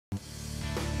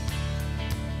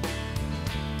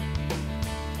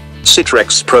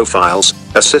Citrex Profiles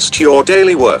assist your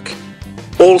daily work.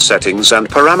 All settings and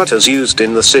parameters used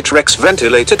in the Citrex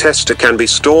ventilator tester can be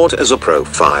stored as a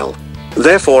profile.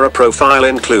 Therefore, a profile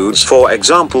includes, for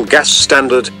example, gas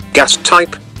standard, gas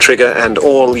type, trigger, and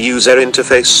all user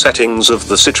interface settings of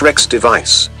the Citrex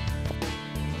device.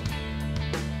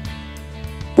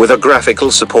 With a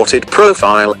graphical supported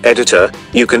profile editor,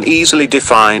 you can easily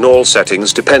define all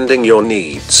settings depending your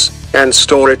needs, and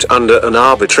store it under an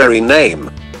arbitrary name.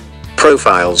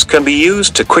 Profiles can be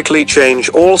used to quickly change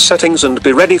all settings and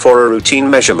be ready for a routine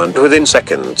measurement within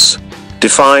seconds.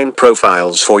 Define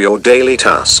profiles for your daily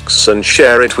tasks and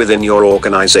share it within your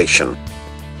organization.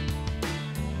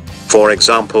 For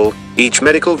example, each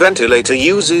medical ventilator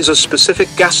uses a specific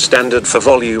gas standard for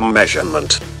volume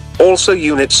measurement. Also,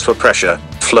 units for pressure,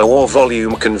 flow or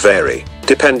volume can vary,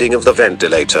 depending on the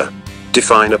ventilator.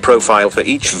 Define a profile for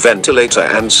each ventilator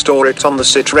and store it on the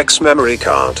Citrex memory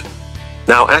card.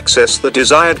 Now access the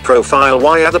desired profile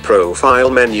via the Profile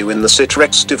menu in the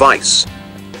Citrex device.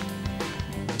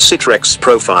 Citrex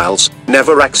Profiles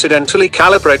never accidentally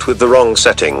calibrate with the wrong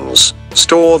settings.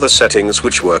 Store the settings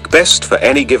which work best for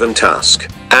any given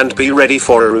task, and be ready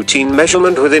for a routine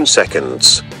measurement within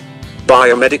seconds.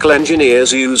 Biomedical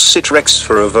engineers use Citrex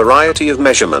for a variety of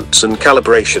measurements and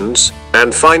calibrations,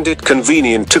 and find it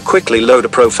convenient to quickly load a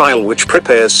profile which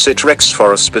prepares Citrex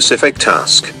for a specific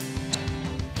task.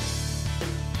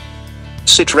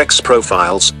 Citrex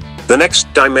Profiles, the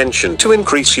next dimension to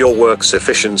increase your work's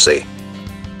efficiency.